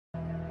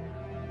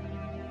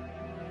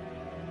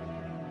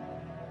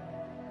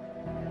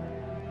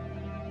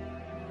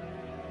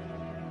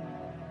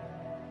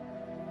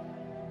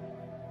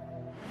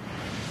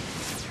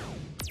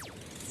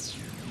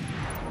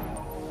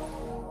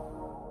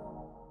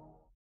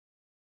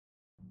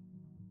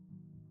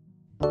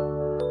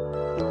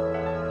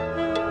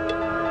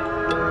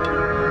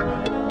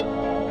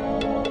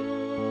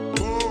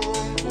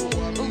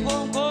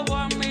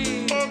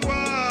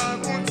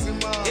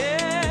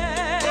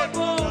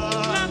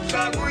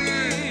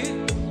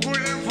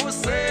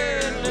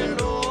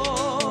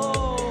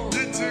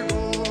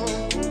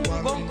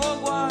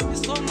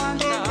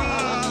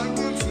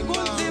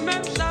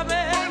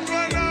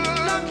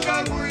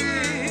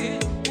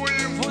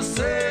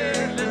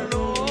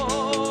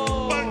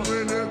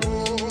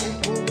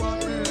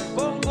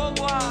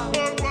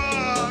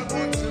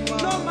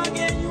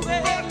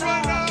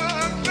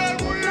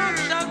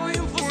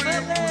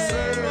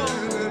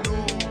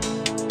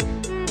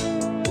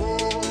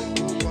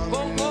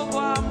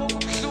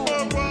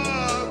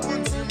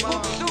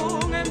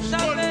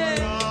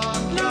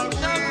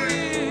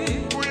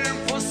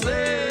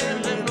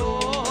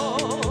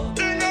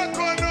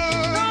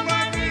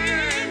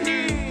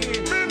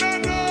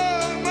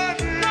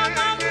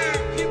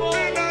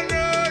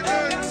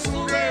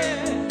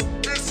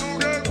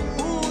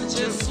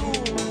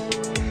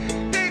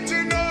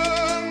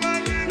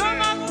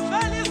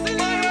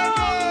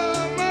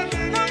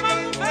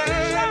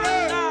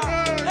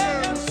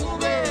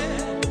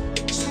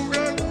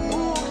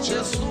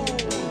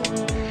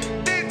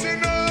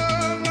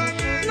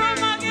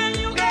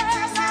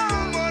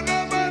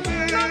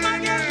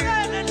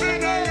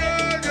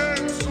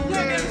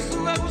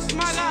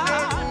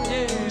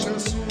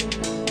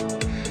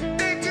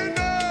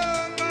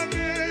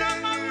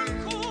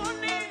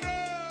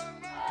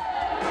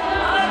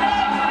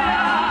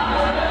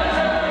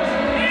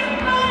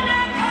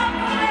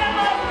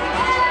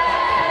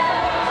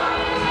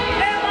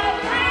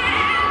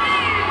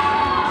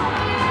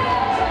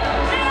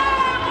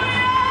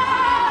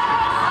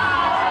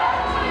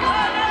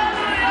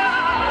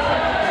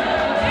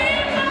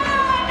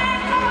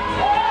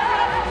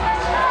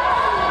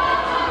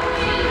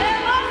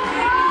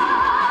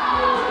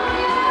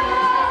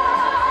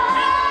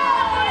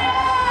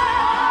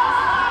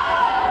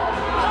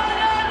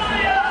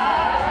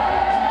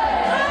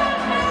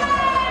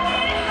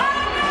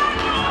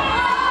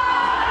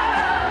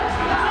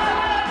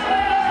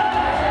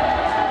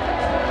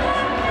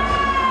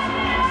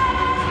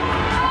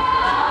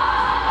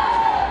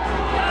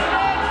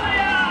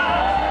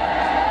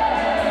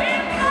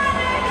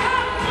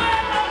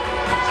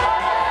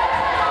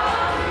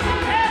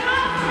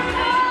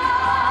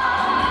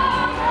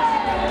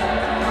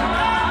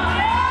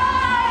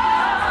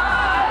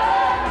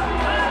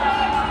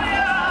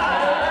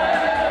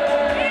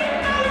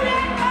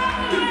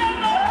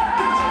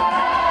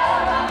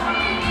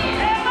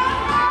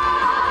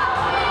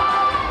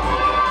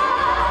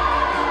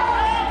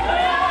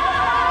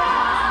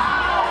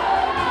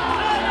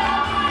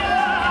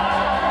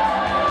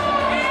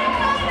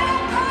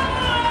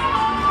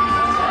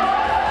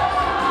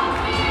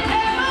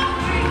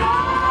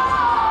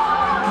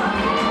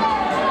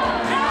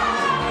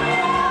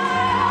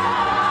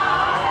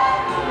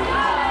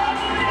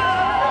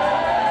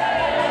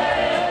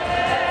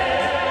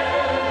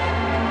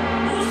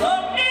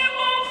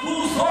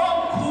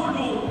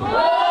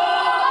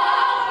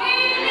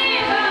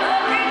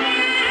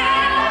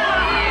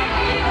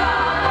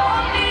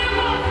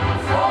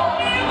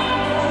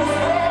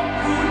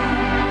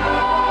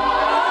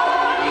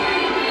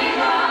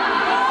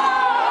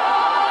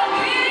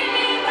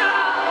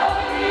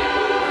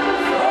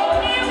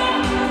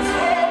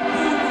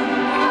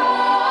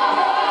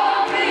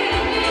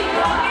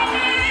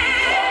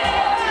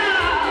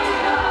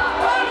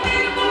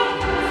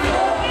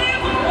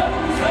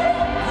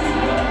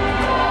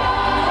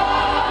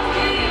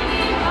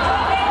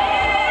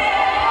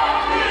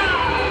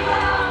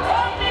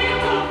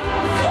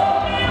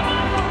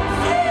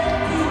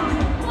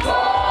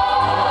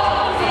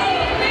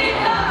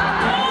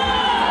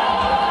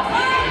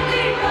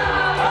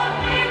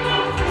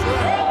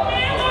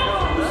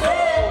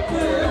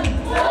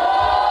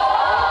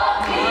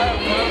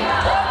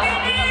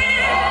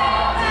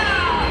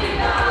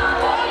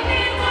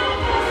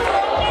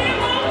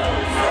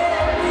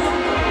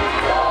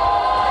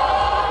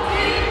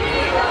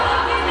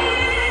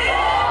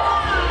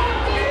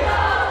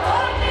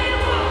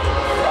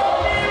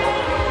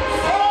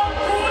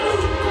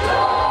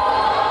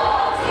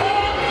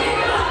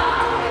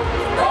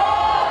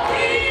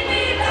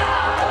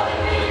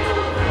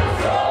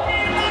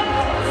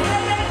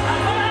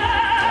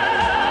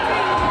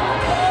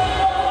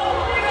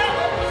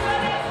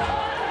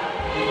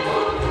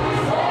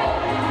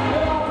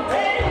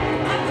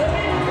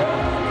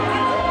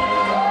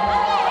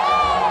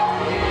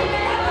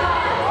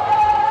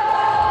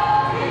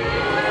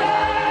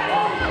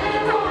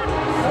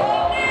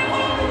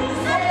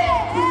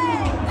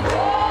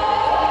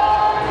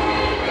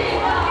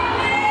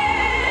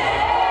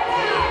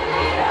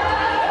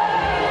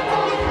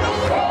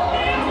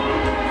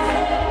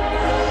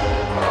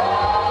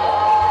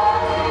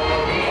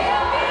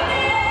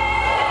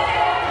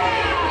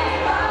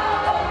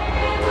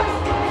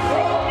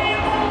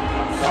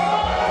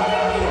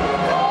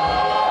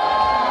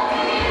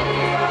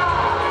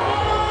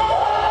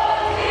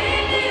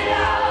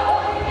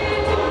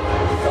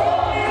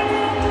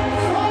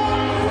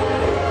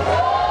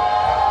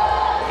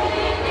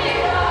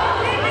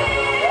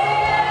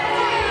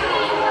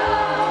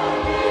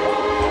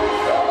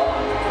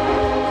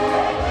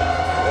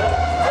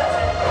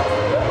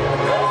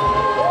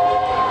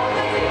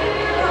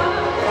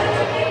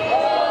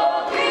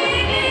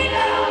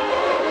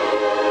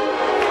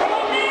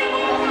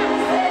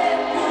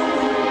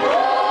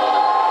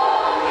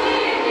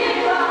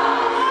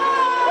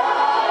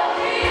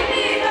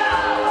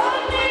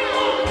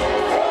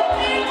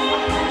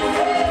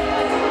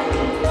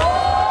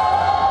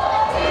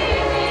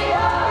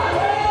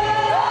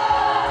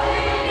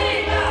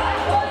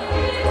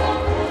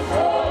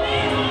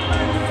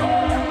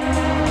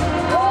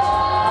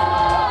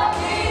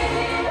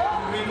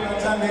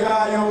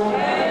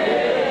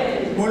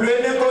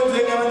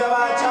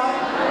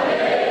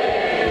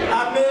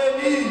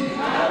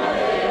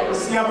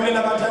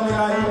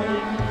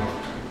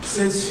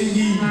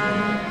Sesfigi.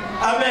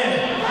 Amen.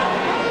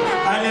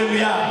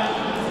 Alléluia.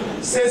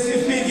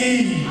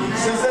 Sesfigi.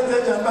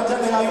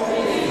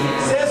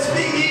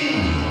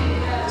 Sesfigi.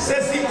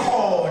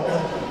 Sesikhona.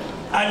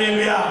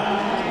 Alléluia.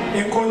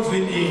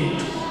 Enkonzweni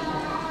yethu.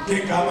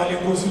 ngegama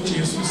lenkosi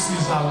uJesu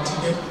sizawuthi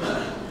ke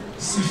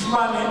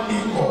sifumane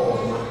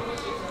ingoma.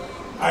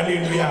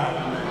 Haleluya.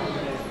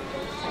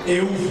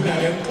 Eyuvula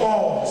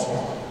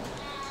lenkonzo.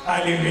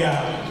 Haleluya.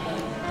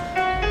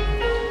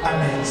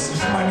 Amen.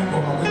 Sifumane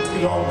ingoma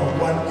kwicilongo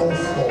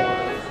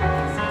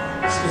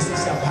 104. Sisi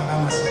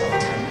siyaphakama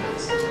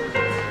sizawuthandaza.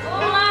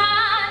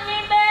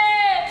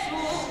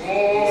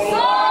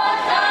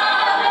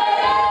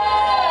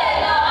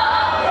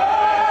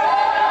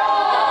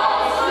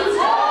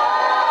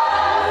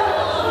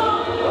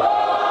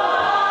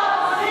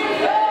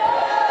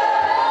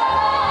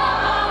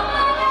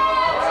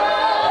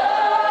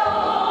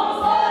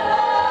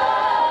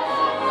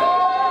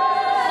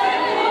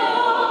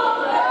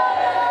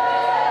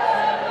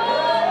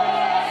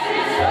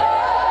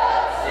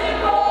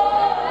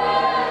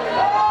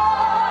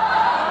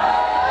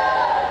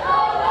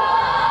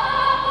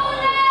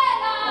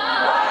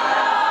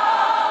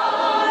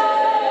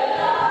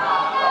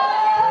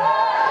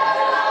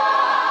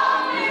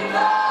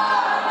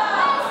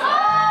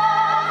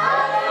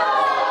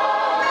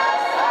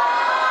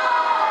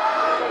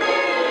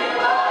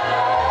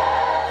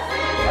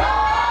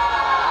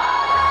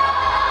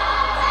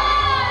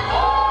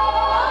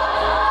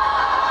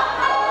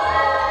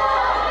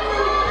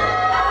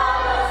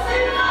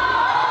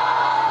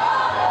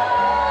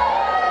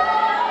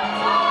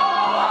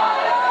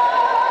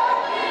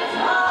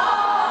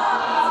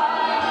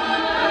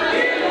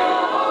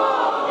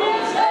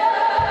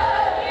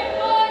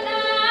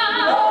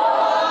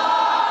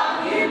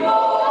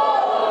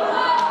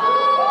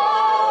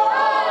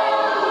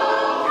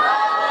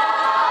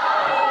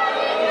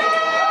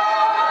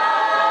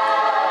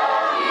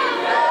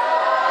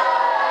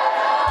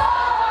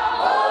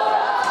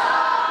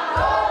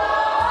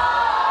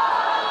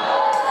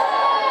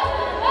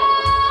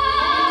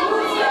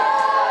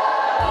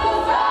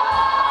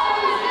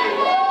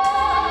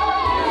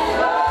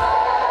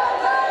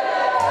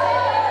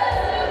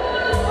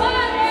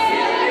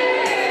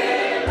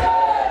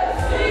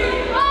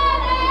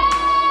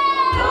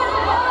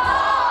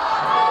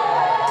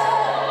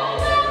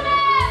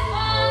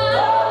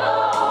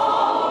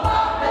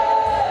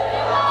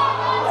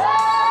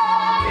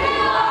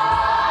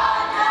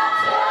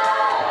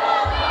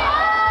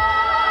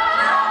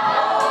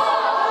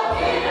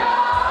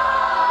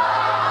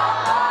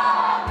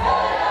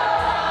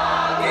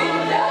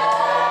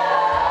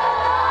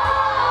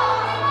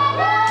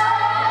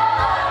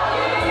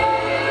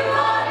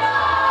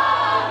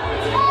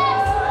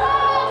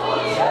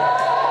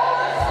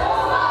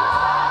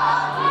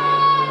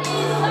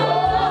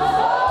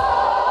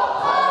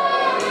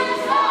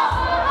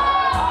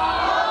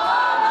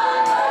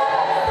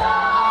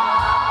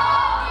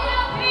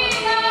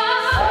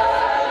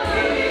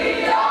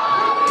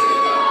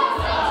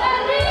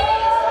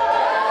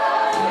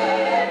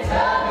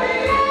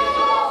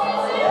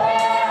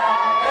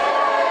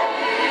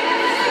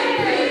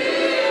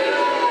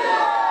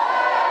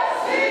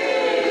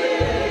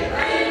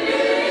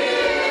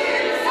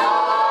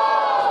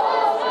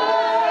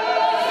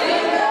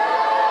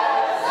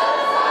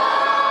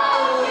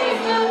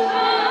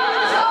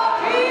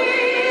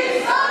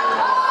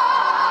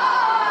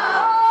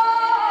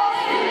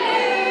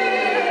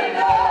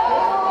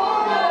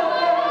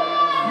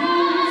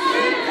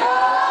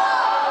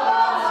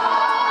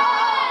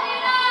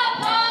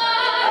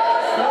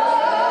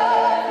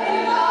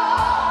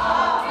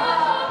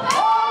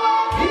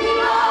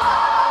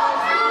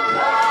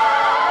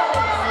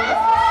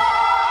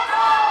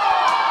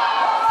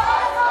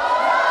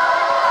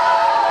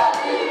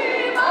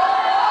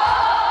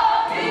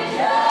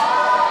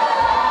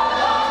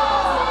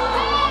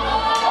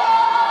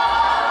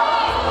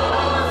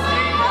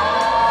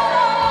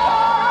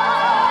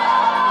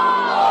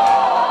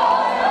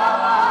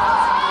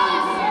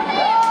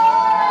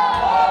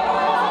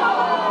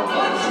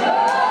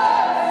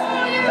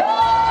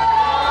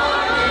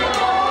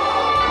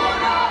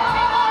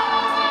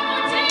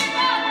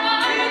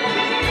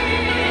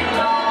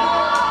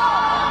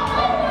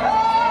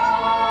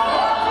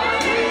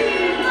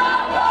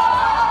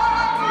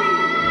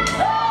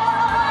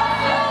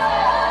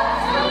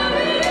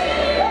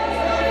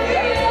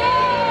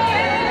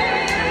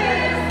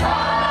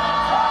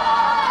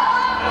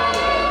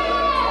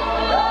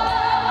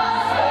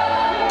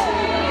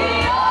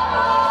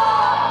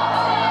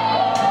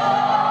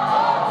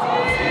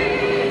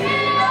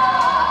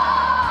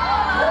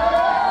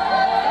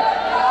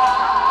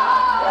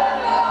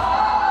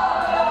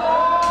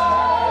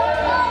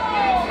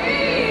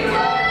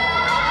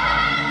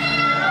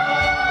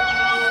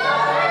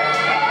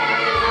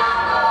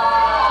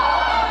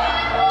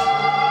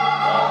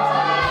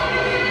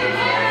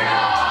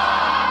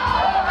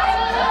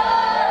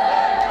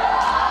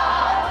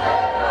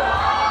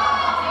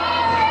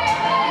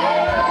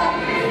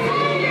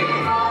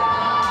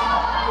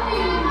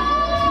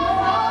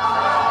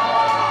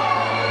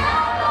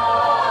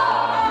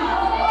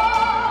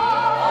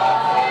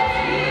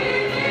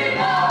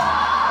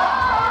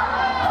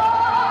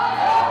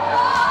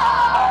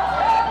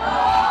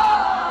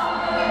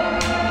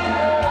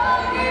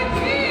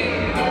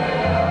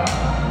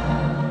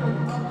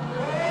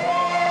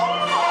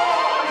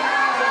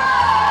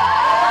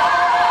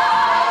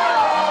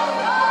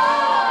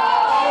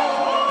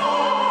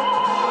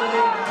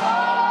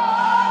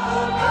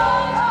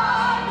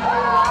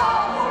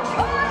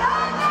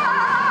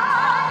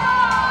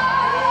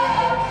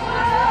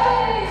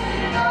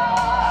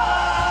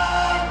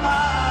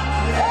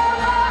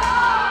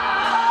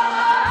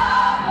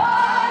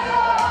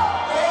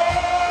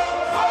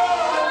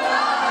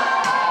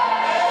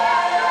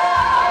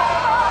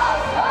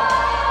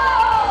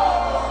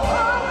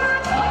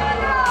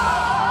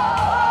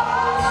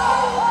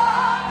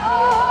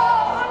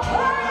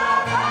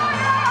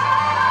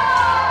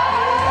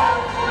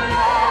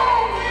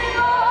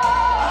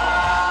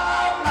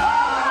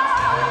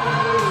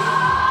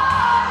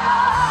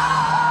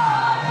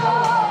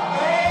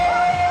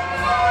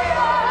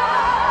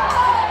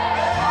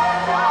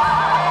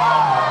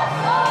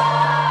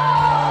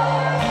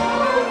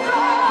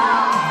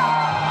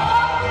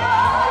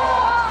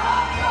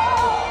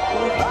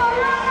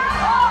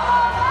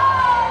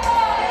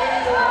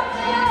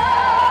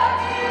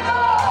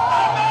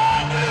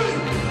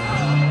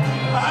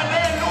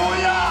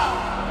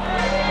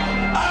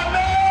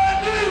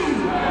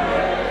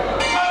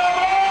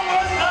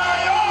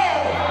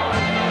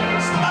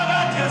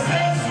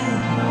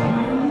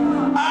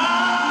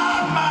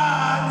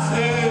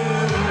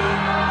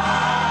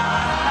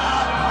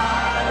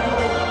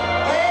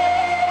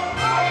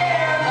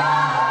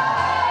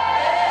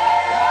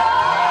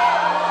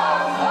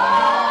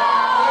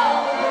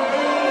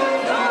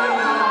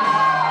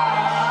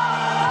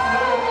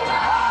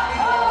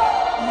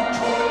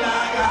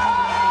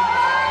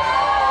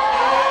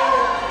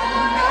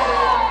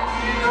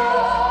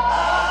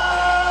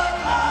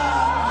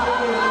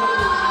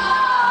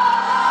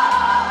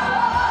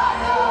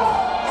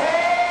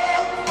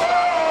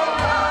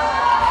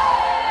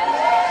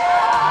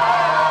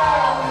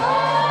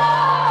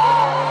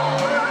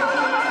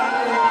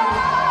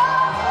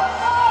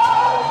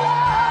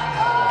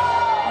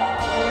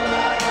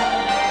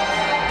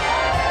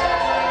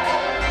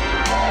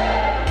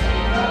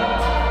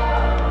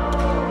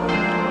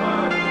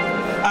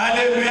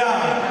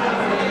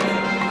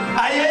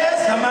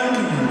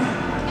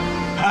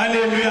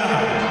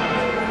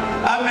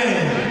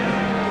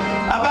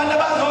 abantu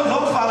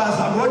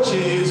abazofakaza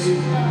ngoJesu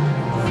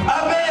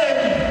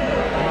abemi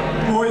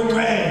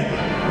moyingcwele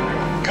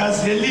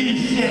gazi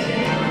elihle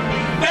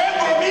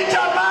nengomithi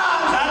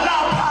amanzi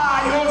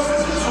alaphayo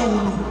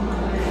sisizulu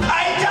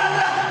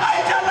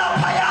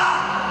ayitalaphaya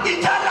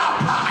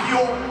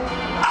italaphayo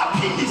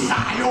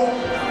aphilisayo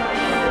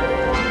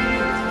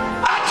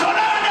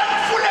atholakala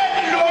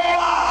emfuleni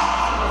lowa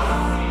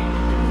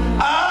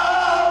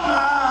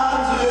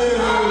amanzi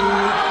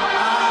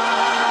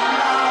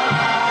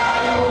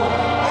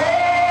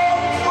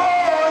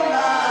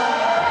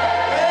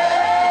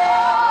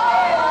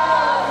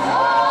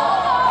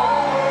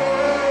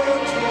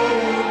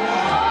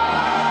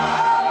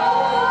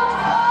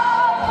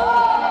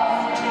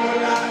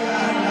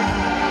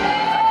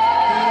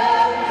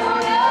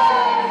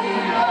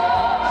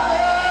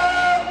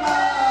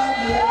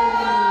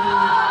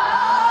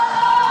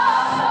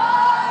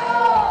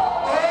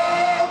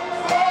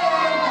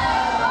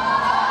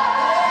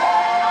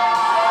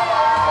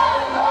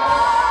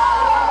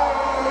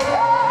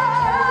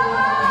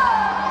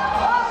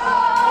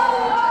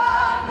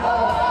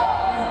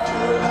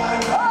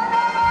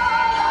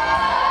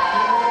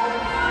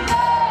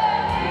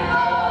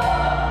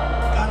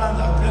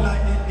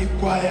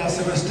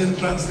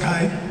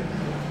Transkei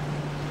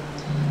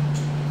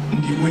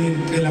ndibuye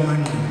ngicela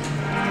amangqina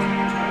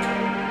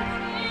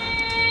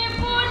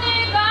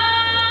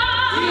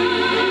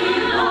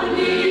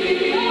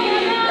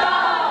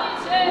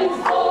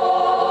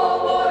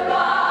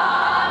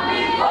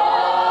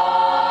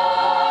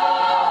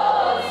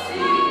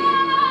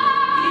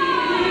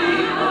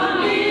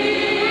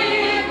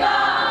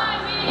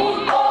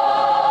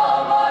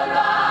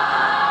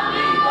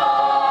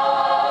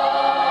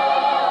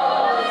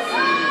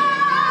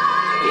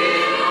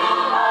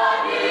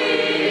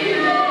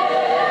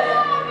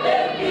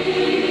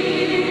Be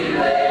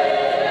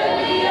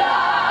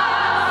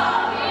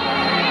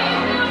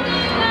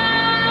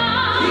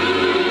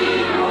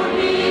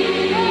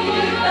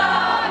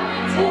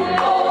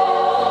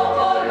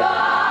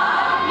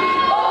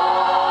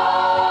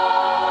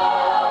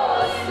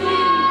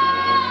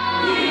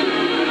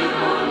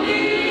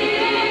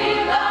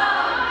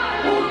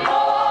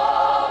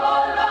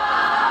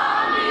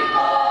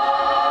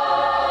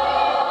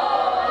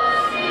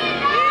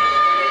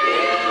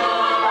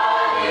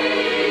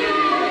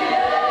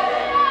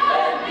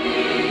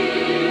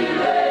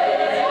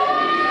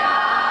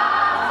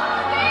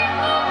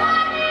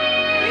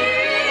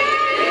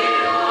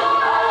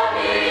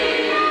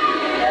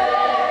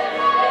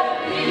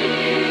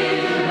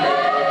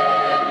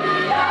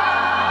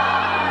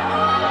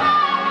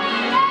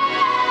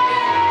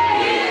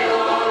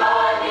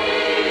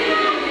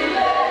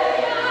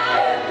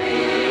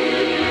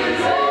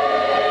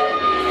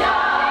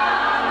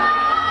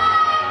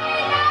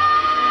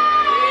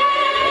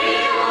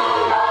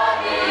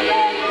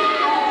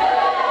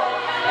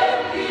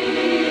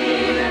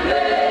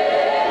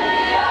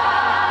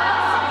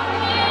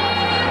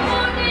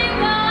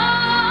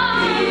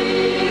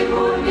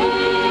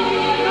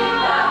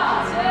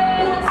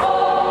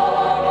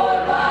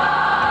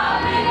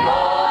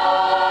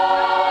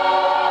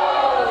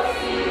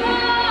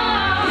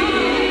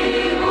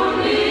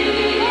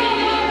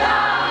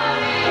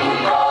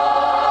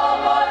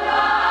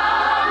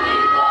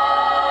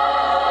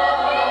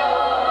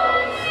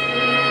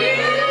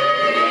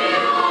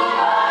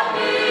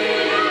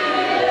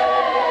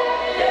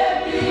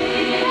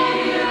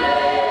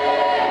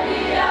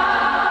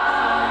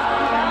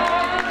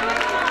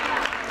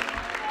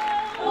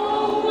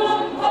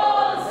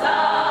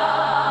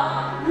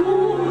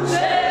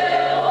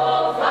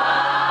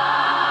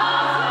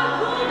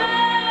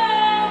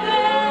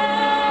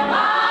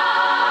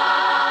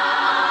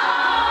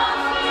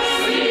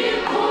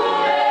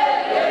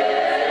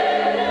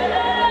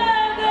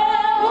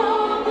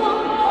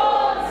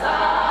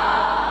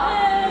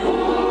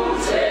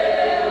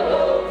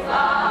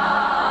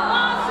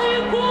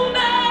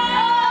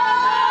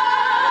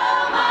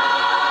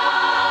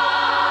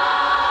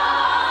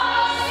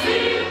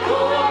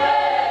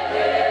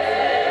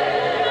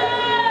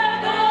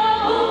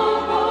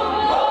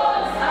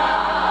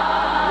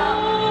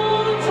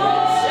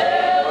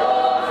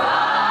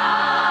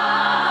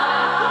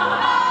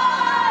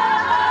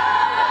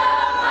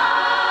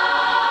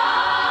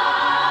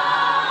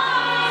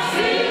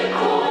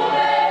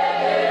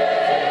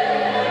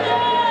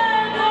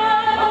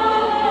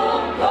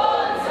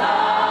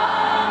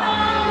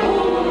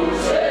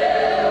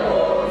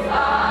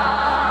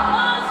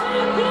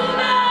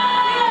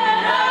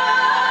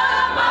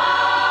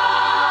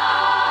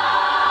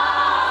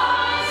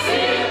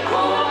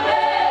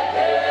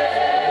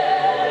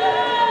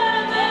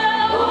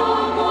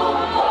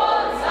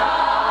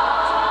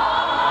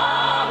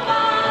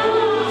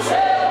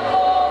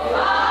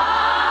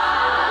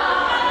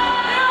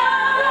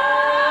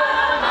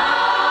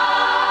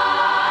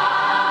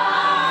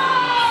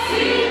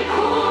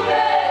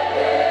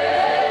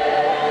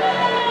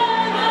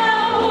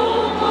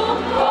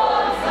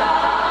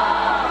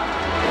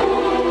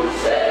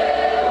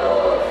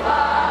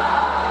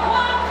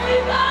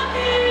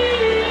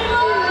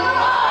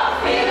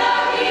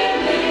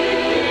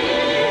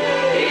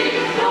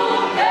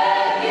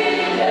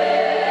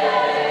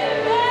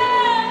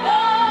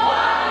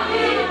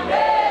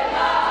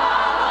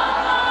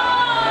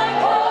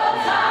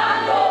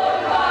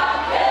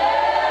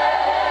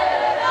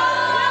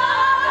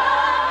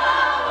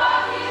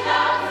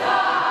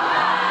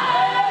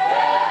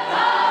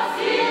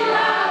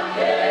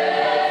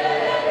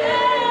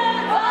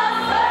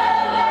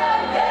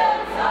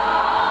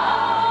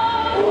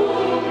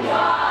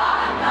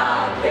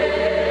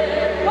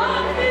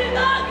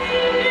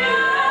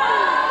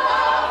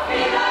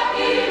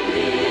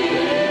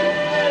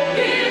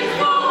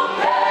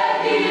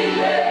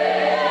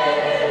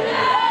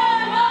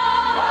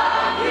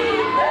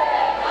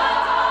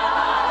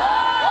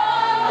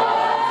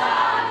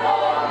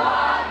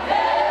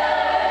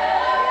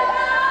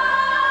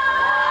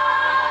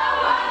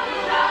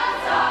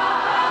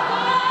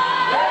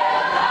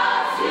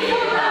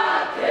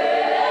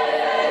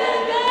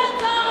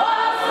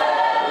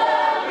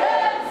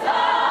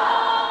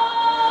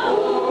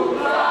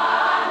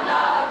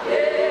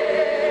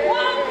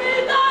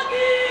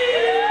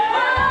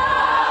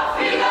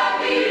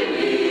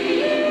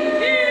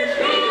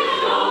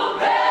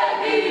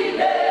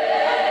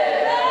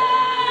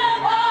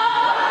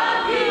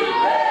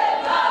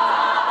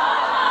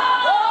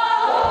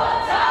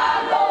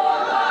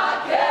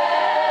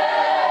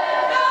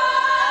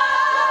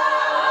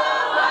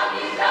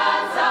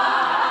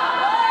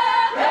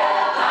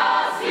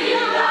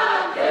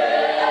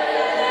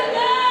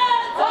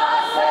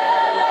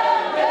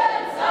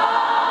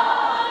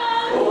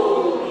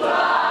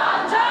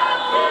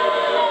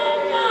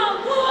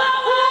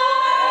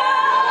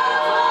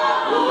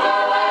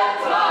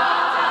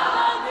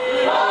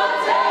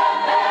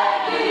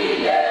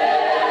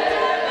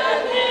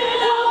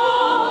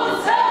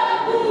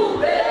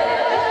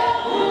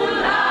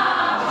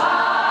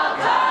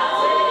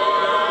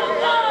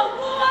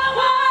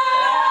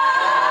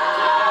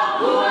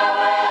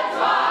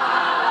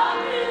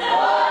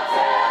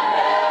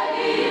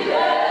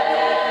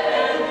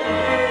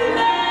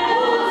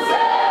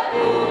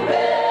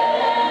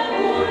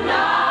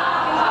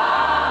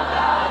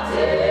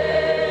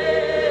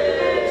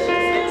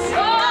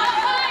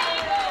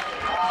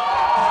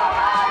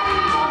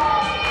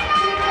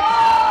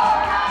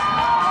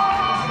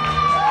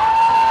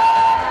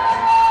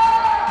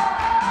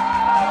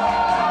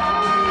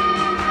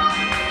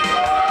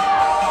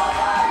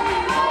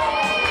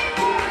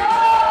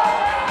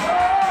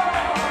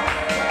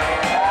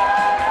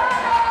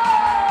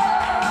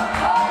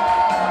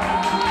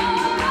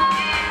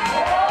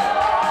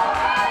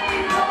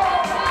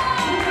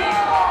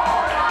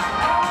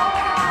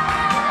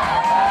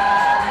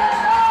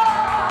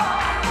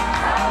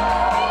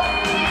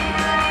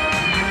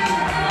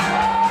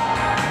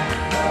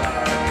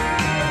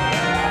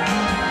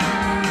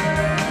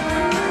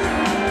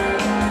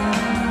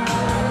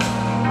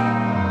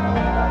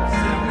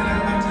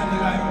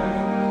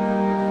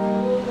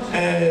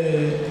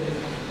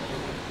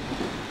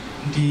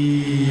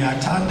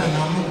ngiyathanda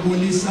nami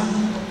ukubulisa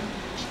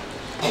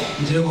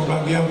njengoba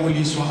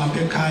kuyabuliswa apha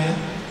ekhaya.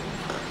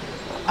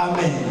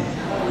 Amen.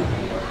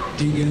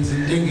 Ndingenza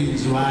into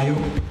engenziwayo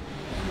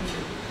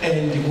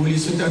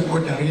ndibulisa utata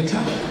moderator.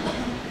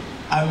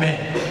 Amen.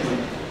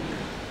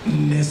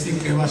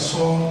 Nesigqiba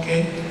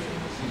sonke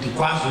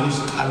ndikwazi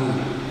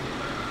ukusiqalula.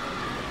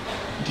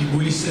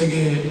 Ndibulise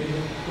ke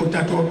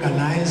utata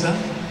organizer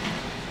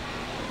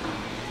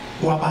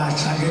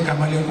wabatsha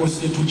ngegama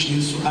lenkosi yethu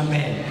Jesu.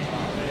 Amen.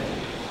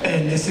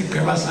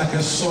 Nesigqiba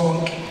sakhe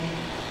sonke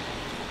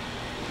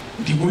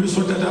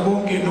ndibulisa utata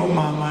bonke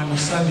nomama no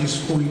Sunday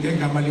school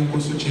ngegama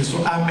lenkosi Jesu.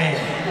 Amen.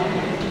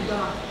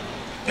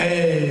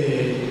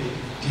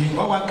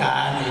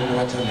 Ndingokwagana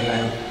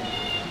wathandekayo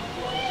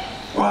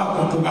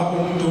kwaguquka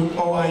umuntu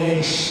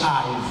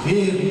owayeshayi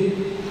very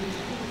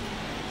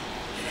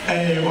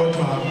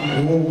kodwa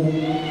ngoku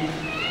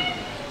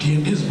ndiye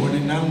ndizibone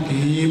nami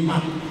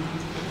ndima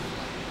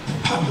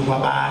phambi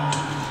kwabantu.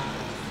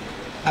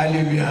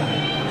 Haleluya.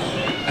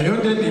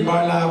 Ayonto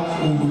endibala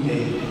kakhulu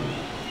le.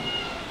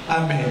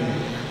 Amen.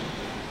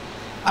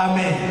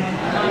 Amen.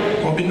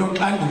 Ngoba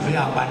inoxanduva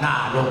ehamba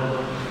nalo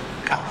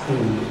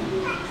kakhulu.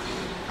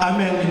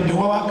 Amen.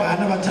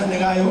 Ndingowagana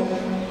bathandekayo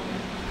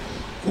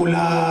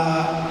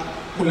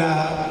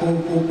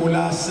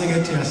kula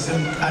sekethe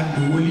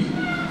yasemkanduli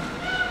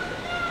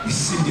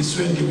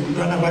isindiswe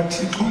ndingumntwana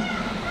kaThixo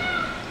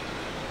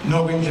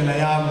nokwindlela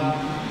yami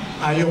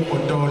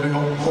ayobhotolo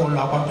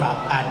yokukholwa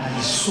kodwa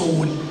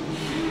andiyisoli.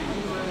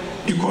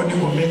 Ikhona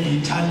ingoma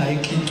engiyithanda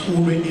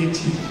ekhiculwe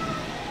ethi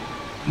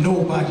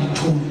nobody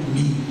told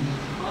me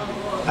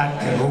that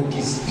the road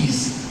is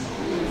easy.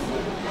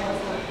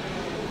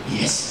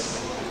 Yes.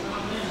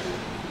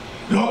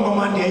 Longo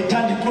man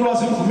ndiyayithanda iculwa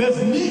zimvume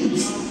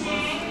ezininzi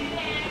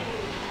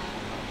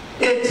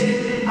ethi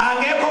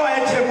angekho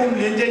wayetheka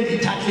umlento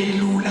endiyithathe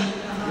ilula.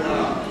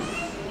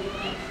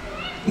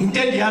 Into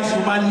endiyazi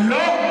uba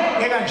lo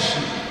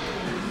ngekandishiya.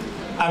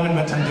 Amen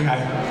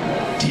bathandekayo.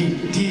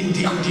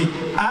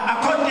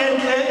 Akho nto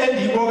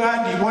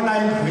endiyibona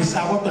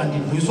indivuyisa kodwa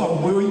ndivuyiswa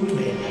ngumoya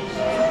oyingcwele.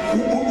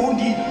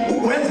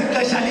 Wenza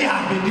ixesha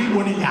lihambe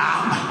ndilibone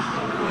lihamba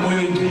umoya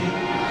oyingcwele.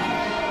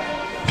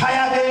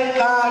 Phaya ke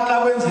xa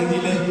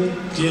kwenzekile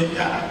nje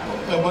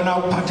uyabona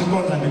uphatha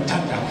inkonzo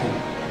ndikuthanda kakhulu.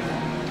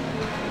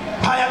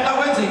 Phaya xa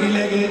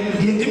kwenzekile ke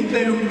ndiye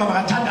ndimcele umntu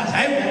makathandaze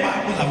hayi ngoba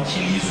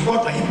uzawutyhilizwa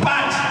kodwa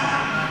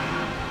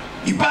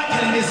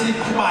ipathe le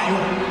esiyiqhubayo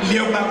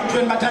leyo kuba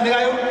kuthiweni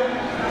bathandekayo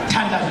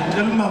thandaze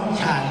ndicela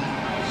umamtyhala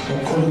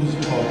ngokukhulu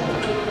ukuzithoba.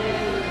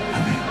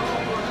 Amen.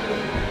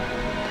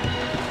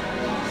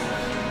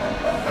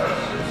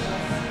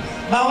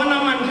 Bawona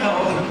amandla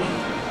onke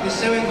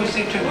isewenkosi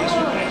yethu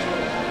Yesu Kristu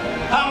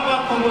phambi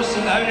kwakho Nkosi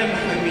ngayo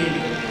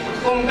lemfemeli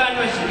kumkani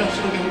wezinto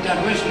zonke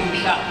umntana wethu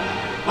nomhlaba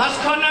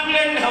masikhona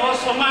kule ndawo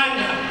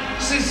somandla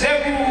size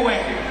kuwe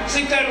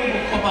sicela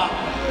ubukho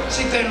bakho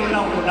sicela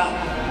ulawulo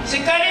lakho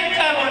sicela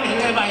icebo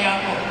nenceba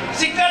yakho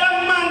sicela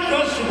amandla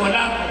osuku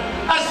lakho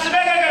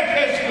asibekeke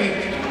phezu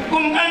kwethu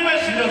kumkani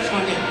wezinto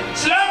zonke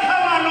silapha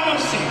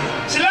malosi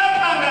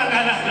silapha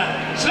ngangalala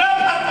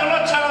silapha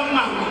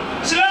kolotshalamango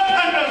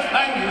silapha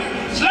ndozibhangiwe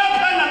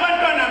silapha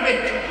nabantwana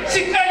bethu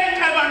sicela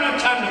icebo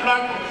nothando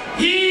lwakho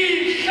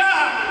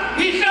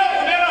yihla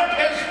ubela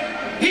phezu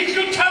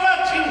yihla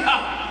uthabathinga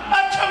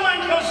atsho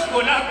amandla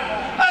osuku lakho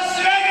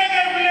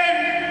asibekeke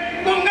kuleni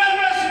kumkani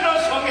wezinto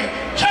zonke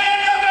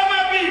tshayela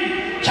kamabili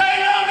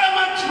tshayela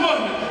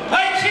kamathibona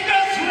bayithika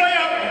zilo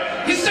yakho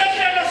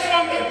isehlele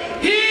sonke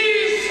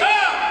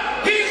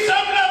yisa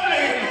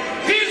mlabuleni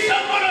yisa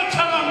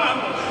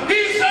kolotshalamango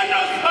yisa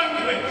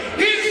ndozibhangiwe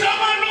yisa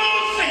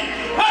malusi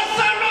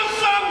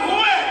basaluswa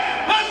nguwe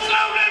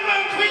basilawulelwe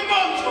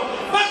kwinkonzo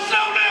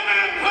basilawulelwe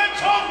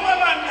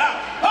kwethofmabanda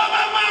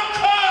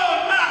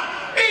abamakhona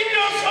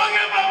into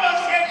sonke baba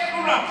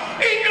siyehlula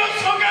into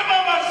sonke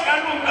baba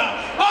siyalunga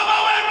baba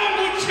wena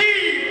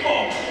unguThixo.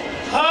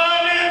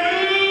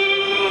 Haleluya.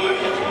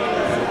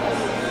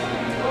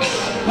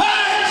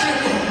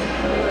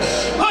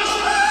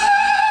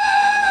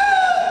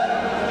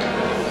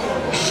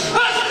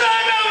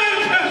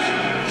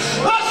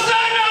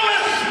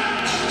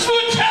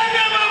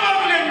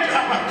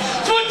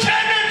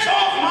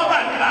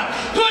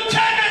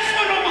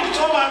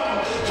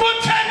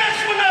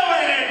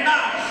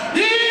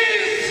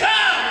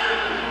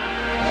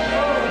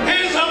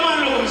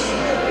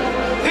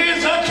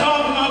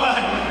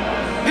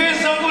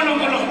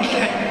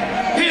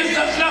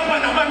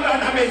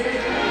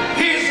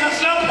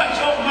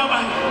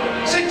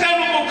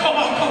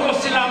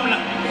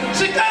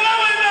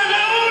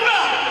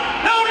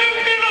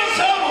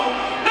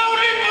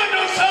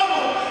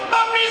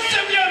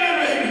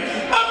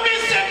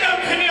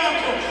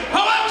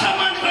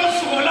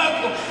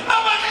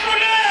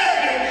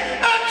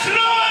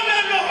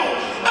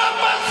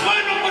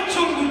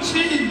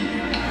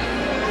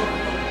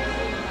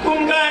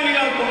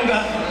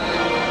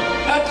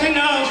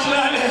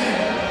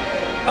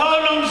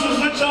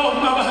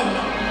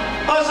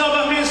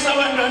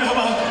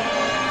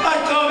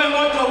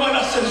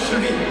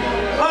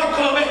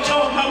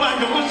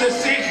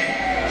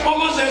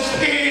 ukuze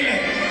siphile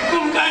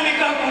kumkani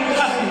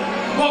kakumkani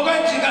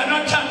ngokwejika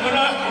nothando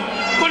lwakho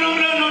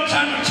Nkulunkulu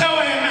nothando uthe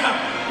wena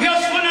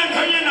uyasifuna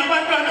ndonye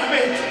nabantwana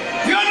bethu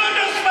yona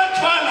nto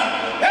sibathwala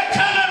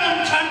ethana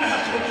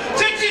nomthandazo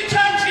sithi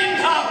thatha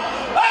indawo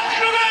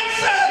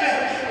ahlukanisele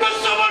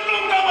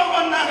kusobulumko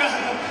babonakala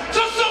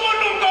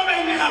susobulumko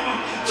benyama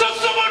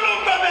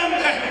susobulumko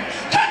bemvelo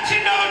thatha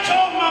indawo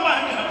thoma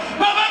abantu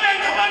mababe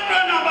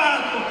ngabantwana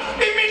bakho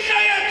imihla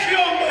yethu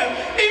yonke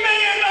ibe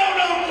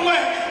yelawula kuwe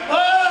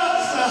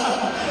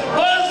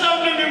oza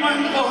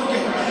minimandonke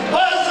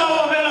oza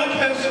wobela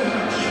phezulu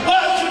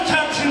oza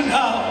uthatha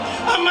indawo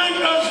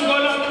amandla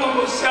ozukolakho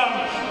ngosiyam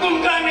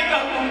kumkani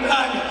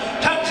kakumkani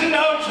thatha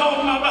indawo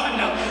thoma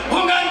abantu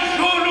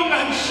ungandlula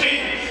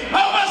unganishiyi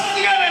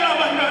mawubasikelela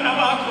abantwana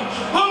bakho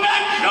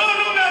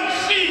ungandlula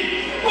unganishiyi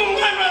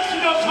kumkani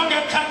wezinto zonke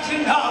thatha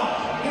indawo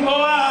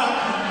ingowakho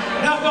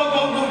nakho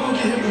konke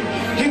ukukimi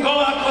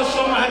ingowakho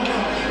somandla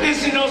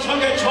izinto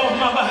zonke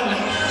thoma abantu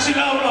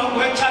silawula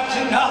kuwe thatha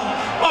indawo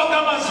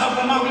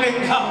okabazavuma kule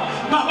ndawo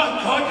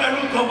mabagqotyela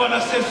ugqobo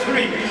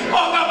lasezulwini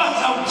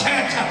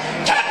okabazawuthetha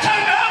thetha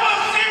ngabo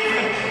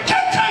sive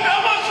thetha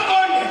ngabo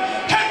sibone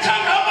thetha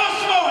ngabo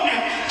sibone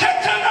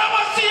thetha ngabo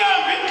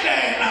sihambe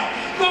indlela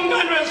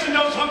kumkani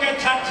wezinto zonke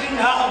thatha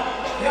indawo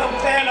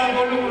yakucela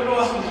Nkulunkulu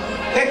wami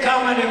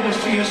egama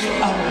lenkosi uYesu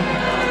amen.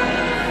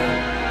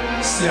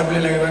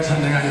 Siyabulela ke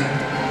bathandekayo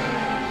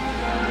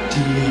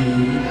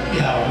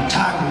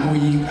ndiyawuthanda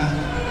ukuyika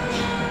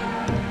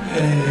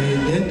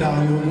le ndawo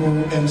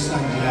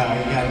yoku-emsandi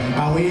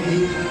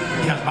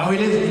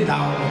ndiyazibawela ezinye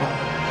indawo ngoba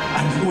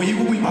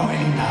andikoyiki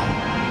ukuyibawela indawo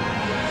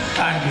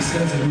xa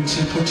ndisenzela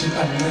uThixo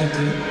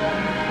andincede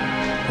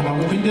ngoba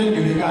kukho into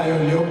endiyoyikayo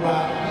leyokuba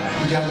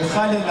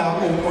ndiyakurhalela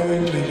umoya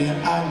oyingcwele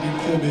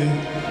andiqhube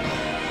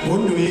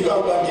ngondoyika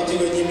ukuba ndithi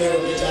kwenye imeko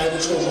ndithi hayi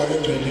kutsho umoya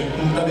oyingcwele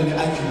umntu abe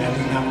ne-argument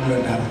nam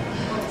kuloo ndawo.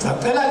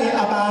 Sacela ke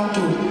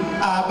abantu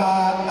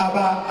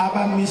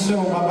abamiswe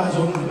ukuba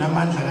bazongqina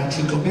amandla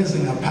kaThixo beze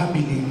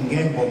ngaphambili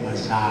ngeengoma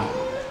zabo.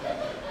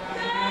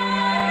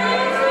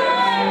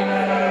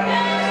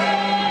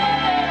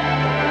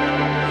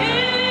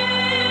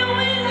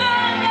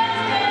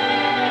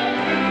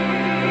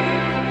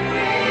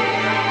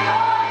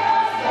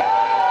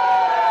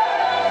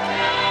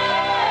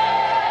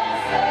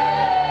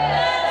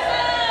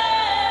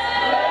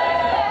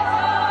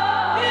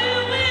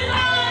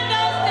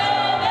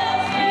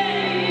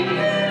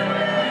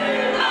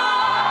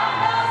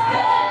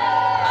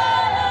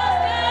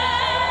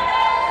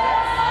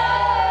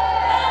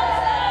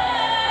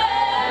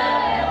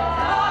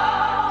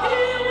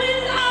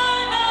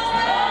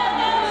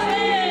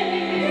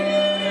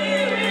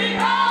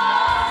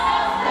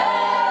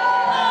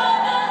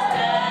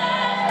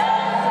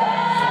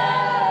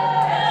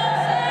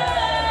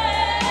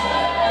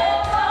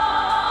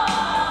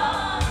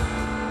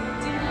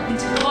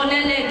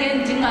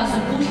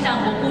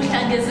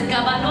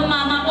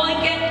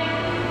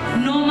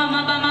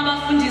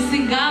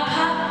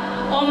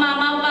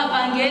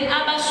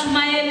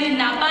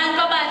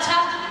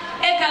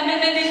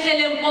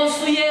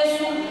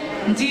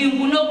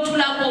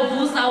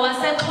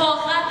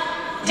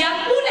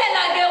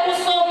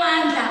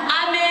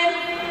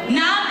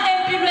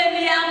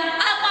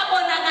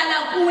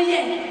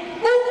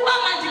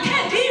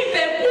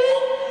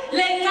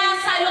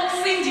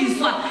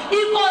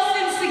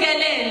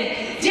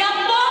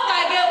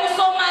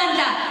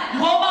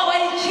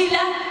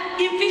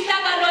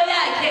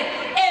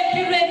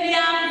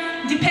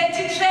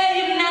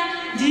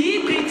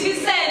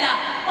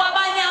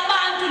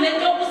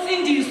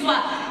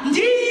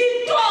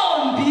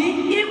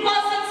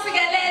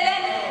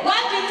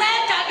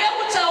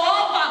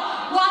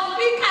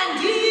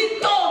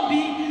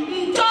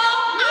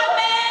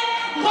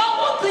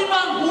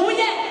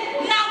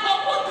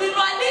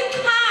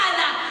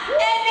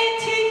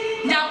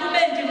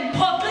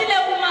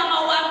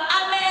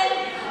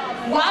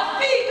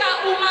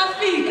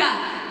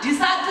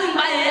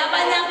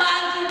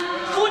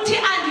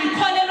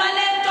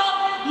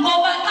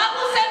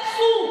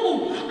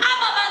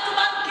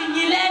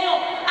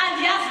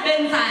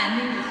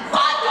 Benzani